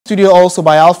studio also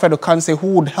by Alfred Okanse, who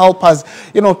would help us,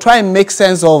 try and make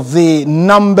sense of the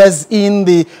numbers in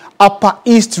the Upper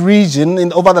East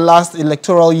region over the last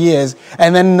electoral years.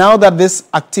 And then now that this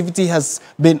activity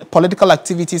political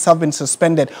activities have been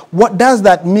suspended, what does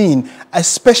that mean,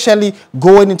 especially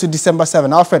going into December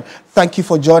 7? Alfred, thank you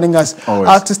for joining us.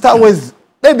 To start with,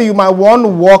 maybe you might want to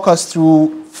walk us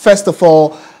through, first of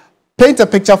all, paint a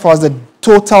picture for us, the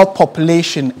total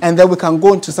population, and then we can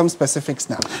go into some specifics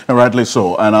now. And rightly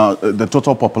so. And the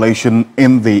total population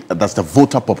that's the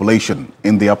voter population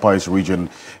in the Upper East region,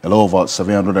 a little over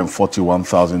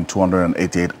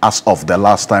 741,288 as of the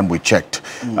last time we checked,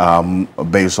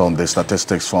 based on the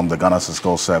statistics from the Ghana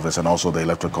Statistical Service and also the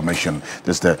Electoral Commission.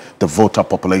 This is the voter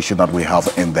population that we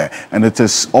have in there. And it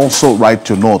is also right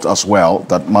to note as well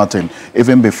that, Martin,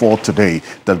 even before today,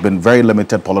 there's been very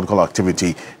limited political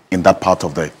activity in that part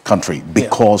of the country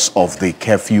because of the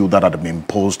curfew that had been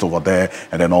imposed over there,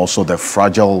 and then also the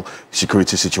fragile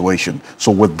security situation.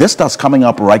 So with this that's coming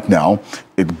up right now,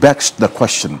 it begs the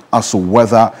question as to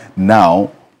whether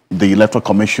now the Electoral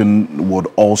Commission would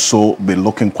also be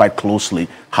looking quite closely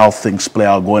how things play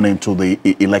out going into the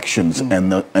elections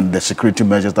and the security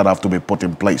measures that have to be put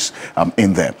in place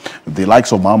in there. The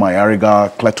likes of Mama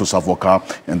Yariga, Cletus Avoka,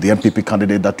 and the MPP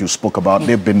candidate that you spoke about,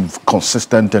 they've been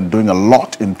consistent and doing a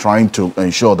lot in trying to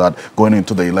ensure that going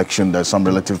into the election, there's some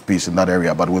relative peace in that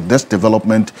area. But with this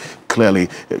development, clearly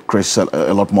it creates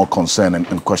a lot more concern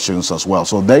and questions as well.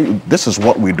 So this is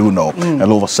what we do know. And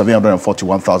over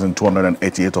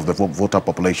 741,288 of the voter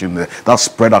population that's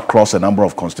spread across a number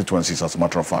of constituencies, as a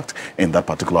matter of fact, in that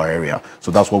particular area.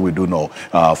 So that's what we do know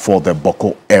for the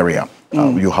Bawku area.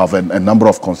 You have a number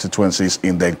of constituencies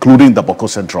in there, including the Bawku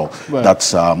Central,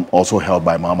 that's also held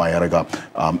by Mama Yariga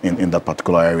in that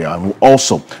particular area. And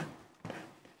also,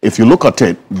 if you look at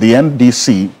it, the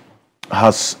NDC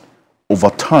has, over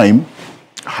time,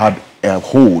 had a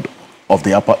hold of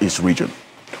the Upper East region.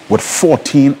 With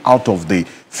 14 out of the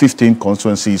 15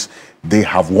 constituencies, they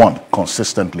have won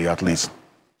consistently, at least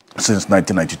since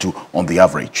 1992 on the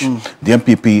average. The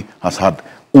MPP has had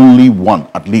only one,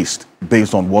 at least,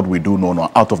 based on what we do know now,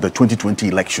 out of the 2020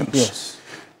 elections.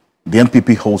 The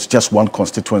MPP holds just one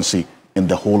constituency in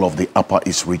the whole of the Upper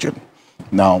East region.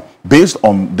 Now, based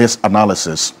on this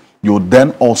analysis, you would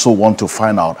then also want to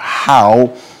find out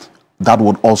how that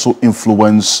would also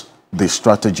influence the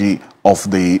strategy of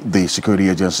the security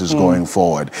agencies going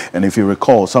forward. And if you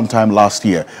recall, sometime last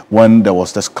year, when there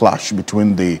was this clash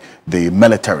between the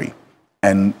military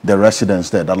and the residents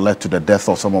there that led to the death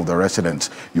of some of the residents,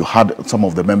 you had some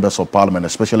of the members of parliament,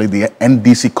 especially the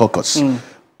NDC caucus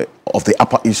of the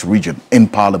Upper East region in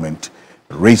parliament,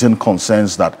 raising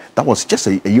concerns that was just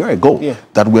a year ago,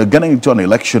 that we're getting into an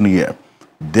election year.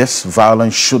 This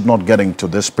violence should not get into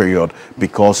this period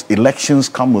because elections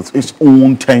come with its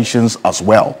own tensions as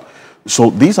well.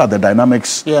 So these are the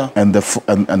dynamics and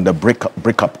the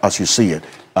breakup as you see it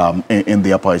in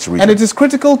the Upper East region. And it is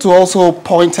critical to also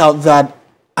point out that,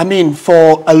 I mean,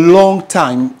 for a long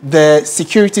time, the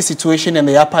security situation in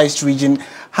the Upper East region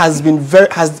has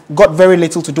got very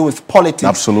little to do with politics.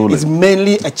 Absolutely. It's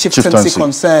mainly a chieftaincy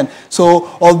concern. So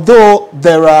although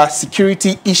there are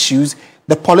security issues,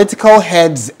 the political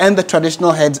heads and the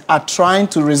traditional heads are trying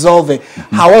to resolve it.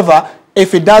 However,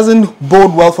 if it doesn't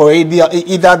bode well for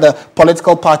either the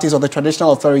political parties or the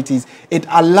traditional authorities, it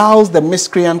allows the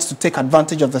miscreants to take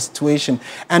advantage of the situation.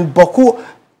 And Bawku,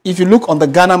 if you look on the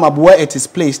Ghana map where it is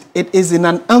placed, it is in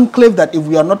an enclave that, if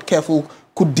we are not careful,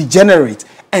 could degenerate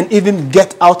and even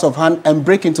get out of hand and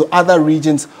break into other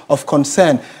regions of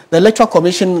concern. The Electoral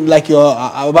Commission, like you're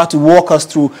about to walk us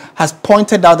through, has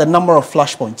pointed out a number of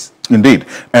flashpoints. Indeed.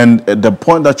 And the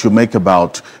point that you make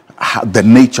about the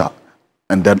nature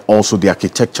and then also the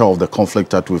architecture of the conflict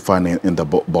that we find in the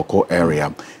Bawku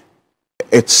area,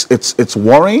 it's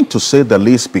worrying to say the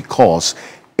least, because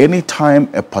anytime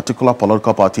a particular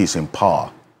political party is in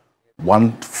power,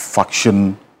 one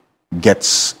faction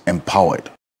gets empowered.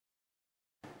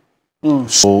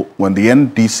 So when the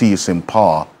NDC is in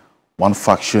power, one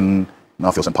faction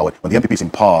now feels empowered. When the MPP is in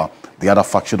power, the other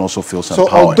faction also feels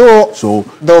empowered. Although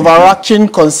the overarching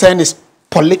concern is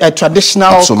traditional,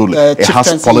 absolutely, it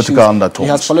has political undertones.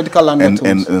 It has political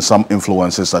undertones. And some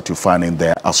influences that you find in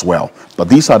there as well. But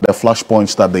these are the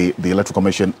flashpoints that the Electoral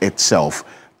Commission itself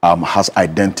has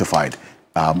identified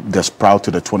just prior to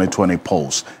the 2020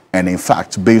 polls. And in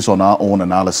fact, based on our own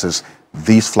analysis,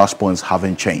 these flashpoints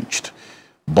haven't changed.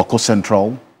 Bawku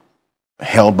Central,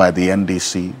 held by the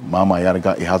NDC, Mama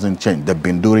Yariga, it hasn't changed. The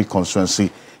Binduri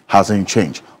constituency hasn't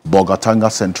changed. Bogatanga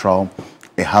Central,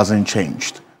 it hasn't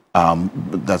changed.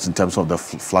 That's in terms of the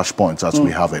flashpoints as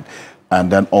we have it.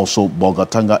 And then also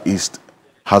Bogatanga East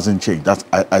hasn't changed. That's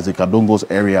Isaac Adongo's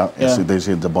area. Yeah. They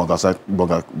say the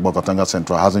Bogatanga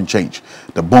Central hasn't changed.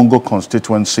 The Bongo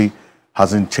constituency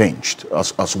hasn't changed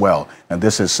as well. And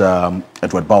this is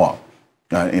Edward Bauer.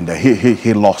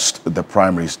 He lost the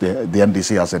primaries. The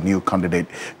NDC has a new candidate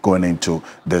going into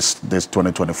this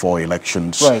 2024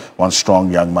 elections. Right. One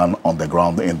strong young man on the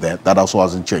ground in there. That also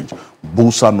hasn't changed.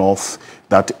 Busa North,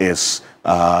 that is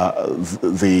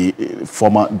the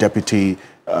former deputy,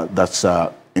 that's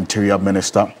Interior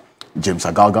Minister James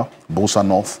Agaga. Busa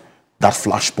North, that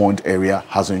flashpoint area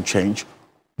hasn't changed.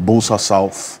 Busa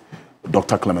South,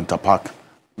 Dr. Clementa Park,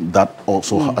 that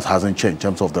also hasn't changed in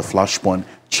terms of the flashpoint.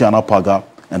 Chianapaga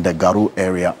and the Garu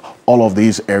area, all of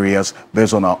these areas,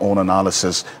 based on our own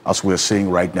analysis, as we're seeing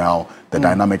right now, the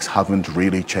dynamics haven't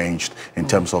really changed in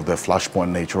terms of the flashpoint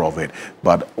nature of it.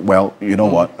 But, well, you know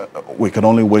what? We can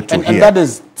only wait to hear. And that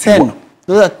is 10.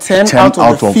 Those are 10 out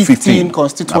of the 15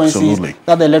 constituencies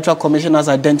that the Electoral Commission has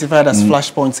identified as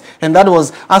flashpoints. And that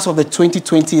was as of the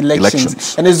 2020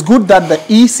 elections. And it's good that the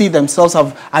EC themselves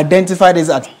have identified it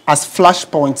as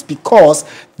flashpoints, because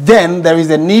then there is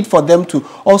a need for them to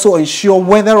also ensure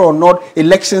whether or not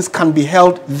elections can be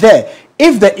held there.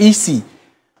 If the EC,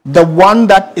 the one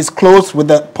that is close with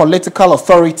the political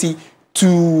authority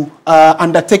to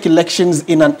undertake elections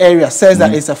in an area, says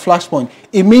that it's a flashpoint,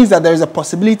 it means that there is a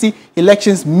possibility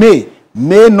elections may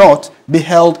not be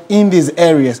held in these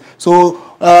areas. So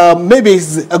maybe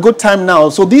it's a good time now.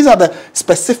 So these are the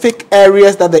specific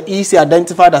areas that the EC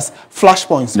identified as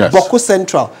flashpoints. Yes. Bawku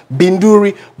Central,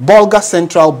 Binduri, Bolga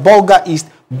Central, Bolga East,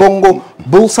 Bongo,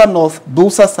 Bulsa North,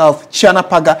 Bulsa South,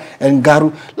 Chianapaga, and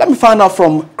Garu. Let me find out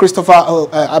from Christopher,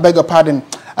 I beg your pardon,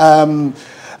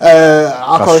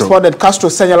 our correspondent Castro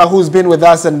Senyala, who's been with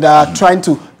us and trying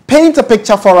to paint a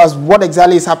picture for us what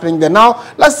exactly is happening there.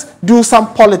 Now, let's do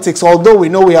some politics, although we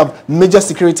know we have major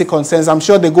security concerns. I'm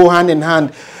sure they go hand in hand.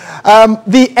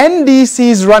 The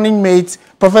NDC's running mate,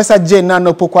 Professor J.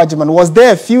 Nano Pokwajiman, was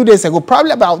there a few days ago,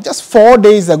 probably about just 4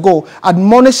 days ago,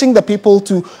 admonishing the people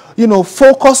to, you know,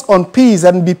 focus on peace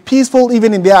and be peaceful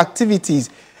even in their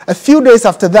activities. A few days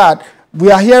after that, we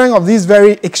are hearing of this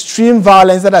very extreme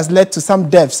violence that has led to some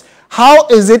deaths. How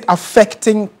is it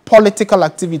affecting political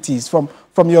activities from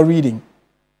your reading?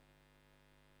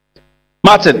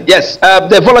 Martin, yes,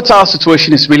 the volatile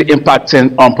situation is really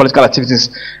impacting on political activities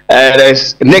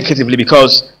negatively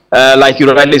because, like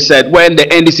you rightly said, when the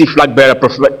NDC flag bearer,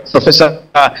 Professor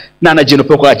Nana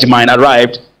Jinopoko Ajimine,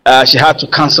 arrived, she had to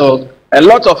cancel a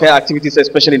lot of her activities,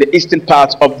 especially in the eastern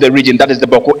part of the region, that is the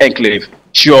Bawku enclave.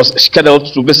 She was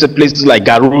scheduled to visit places like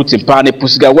Garu, Timpani,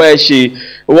 Pusiga, where she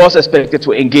was expected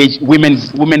to engage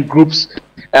women groups,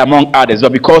 among others.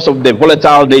 But because of the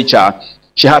volatile nature,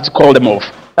 she had to call them off.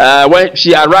 When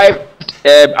she arrived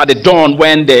at the dawn,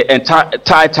 when the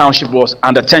entire township was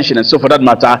under tension, and so for that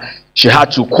matter, she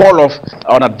had to call off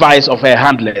on advice of her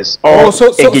handlers.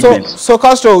 So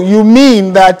Castro, you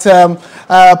mean that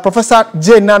Professor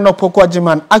J. Nano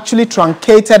Pokwajiman actually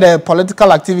truncated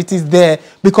political activities there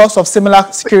because of similar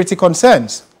security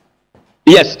concerns?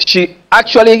 Yes, she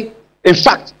actually, in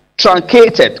fact,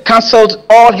 cancelled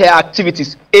all her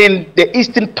activities in the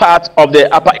eastern part of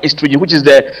the Upper East region, which is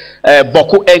the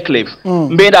Bawku enclave,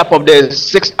 made up of the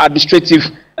 6 administrative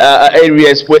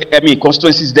areas,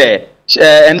 constituencies there.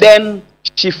 And then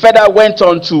she further went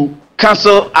on to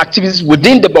cancel activities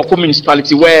within the Bawku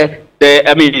municipality where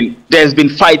there's been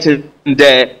fighting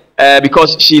there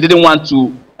because she didn't want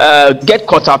to get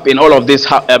caught up in all of this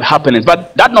happenings.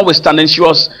 But that notwithstanding, she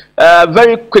was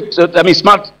very quick,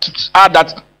 smart to add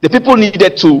that the people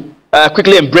needed to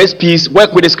quickly embrace peace,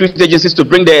 work with the security agencies to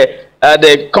bring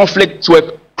the conflict to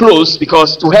a close,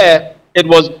 because to her, it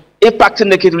was impacting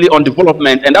negatively on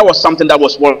development, and that was something that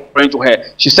was worrying to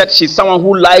her. She said she's someone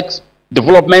who likes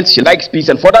development, she likes peace,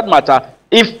 and for that matter,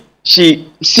 if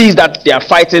she sees that they are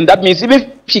fighting, that means even if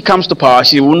she comes to power,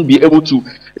 she won't be able to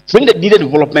bring the needed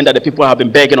development that the people have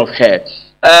been begging of her.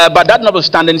 But that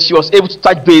notwithstanding, she was able to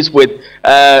touch base with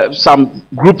some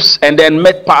groups and then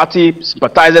met party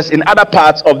sympathizers in other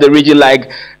parts of the region, like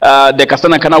the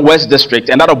Kasanakana West District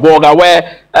and that of Borga,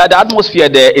 where the atmosphere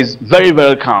there is very,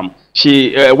 very calm.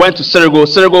 She went to Serego.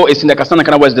 Serego is in the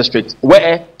Kasanakana West District,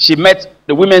 where she met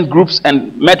the women groups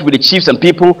and met with the chiefs and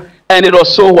people. And it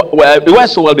was it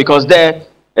went so well because there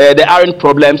aren't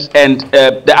problems, and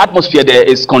the atmosphere there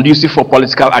is conducive for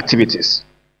political activities.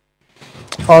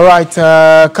 All right,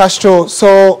 Castro.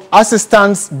 So as it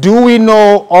stands, do we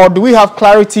know or do we have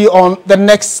clarity on the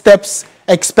next steps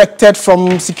expected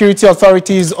from security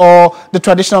authorities or the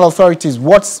traditional authorities?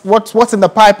 What's in the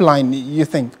pipeline, you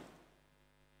think?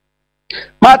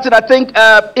 Martin, I think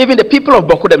even the people of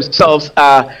Bawku themselves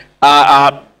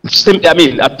are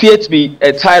appear to be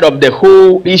tired of the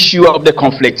whole issue of the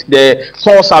conflict. The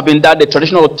calls have been that the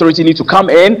traditional authority need to come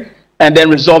in and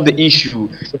then resolve the issue.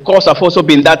 The calls have also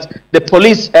been that the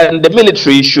police and the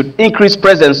military should increase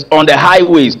presence on the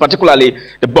highways, particularly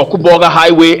the Bawku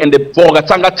Highway and the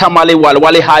Bogatanga Tamale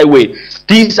Walwale Highway.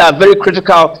 These are very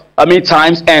critical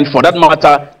times, and for that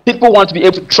matter, people want to be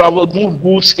able to travel, move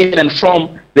goods in and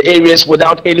from the areas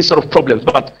without any sort of problems.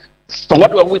 But from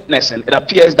what we're witnessing, it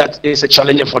appears that it's a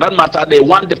challenge. And for that matter, they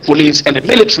want the police and the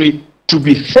military to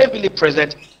be heavily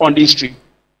present on these streets.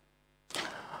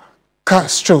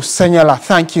 Castro Senyola,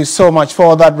 thank you so much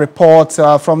for that report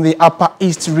from the Upper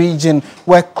East region,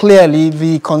 where clearly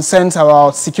the concerns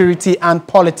about security and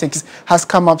politics has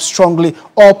come up strongly.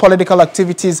 All political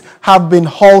activities have been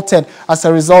halted as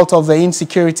a result of the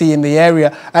insecurity in the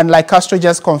area. And like Castro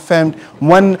just confirmed,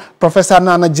 when Professor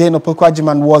Nana Jane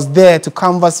Opoku-Agyeman was there to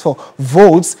canvass for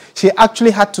votes, she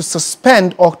actually had to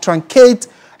suspend or truncate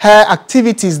her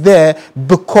activities there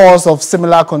because of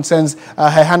similar concerns.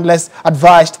 Her handlers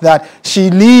advised that she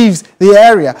leaves the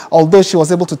area, although she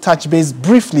was able to touch base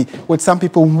briefly with some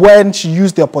people when she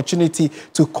used the opportunity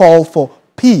to call for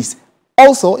peace.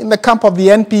 Also, in the camp of the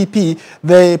NPP,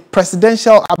 the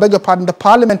the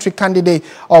parliamentary candidate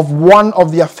of one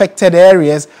of the affected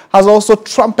areas has also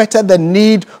trumpeted the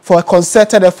need for a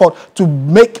concerted effort to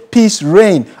make peace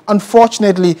reign.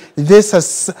 Unfortunately, this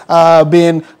has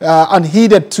been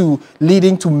unheeded too,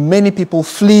 leading to many people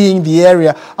fleeing the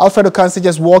area. Alfredo Kansi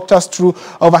just walked us through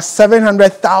over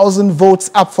 700,000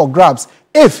 votes up for grabs.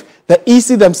 If the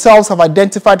EC themselves have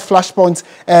identified flashpoints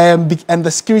and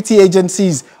the security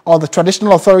agencies or the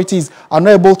traditional authorities are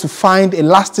not able to find a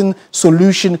lasting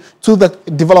solution to the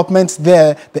developments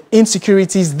there, the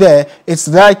insecurities there, it's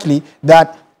likely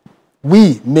that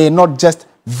we may not just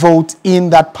vote in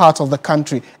that part of the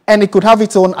country, and it could have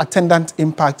its own attendant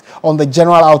impact on the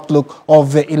general outlook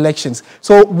of the elections.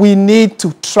 So we need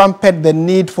to trumpet the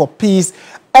need for peace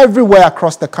everywhere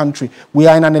across the country. We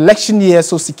are in an election year,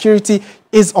 so security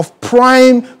is of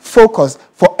prime focus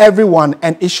for everyone,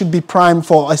 and it should be prime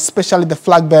for especially the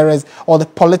flag bearers or the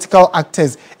political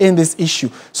actors in this issue.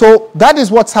 So that is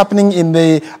what's happening in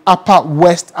the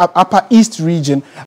Upper East region.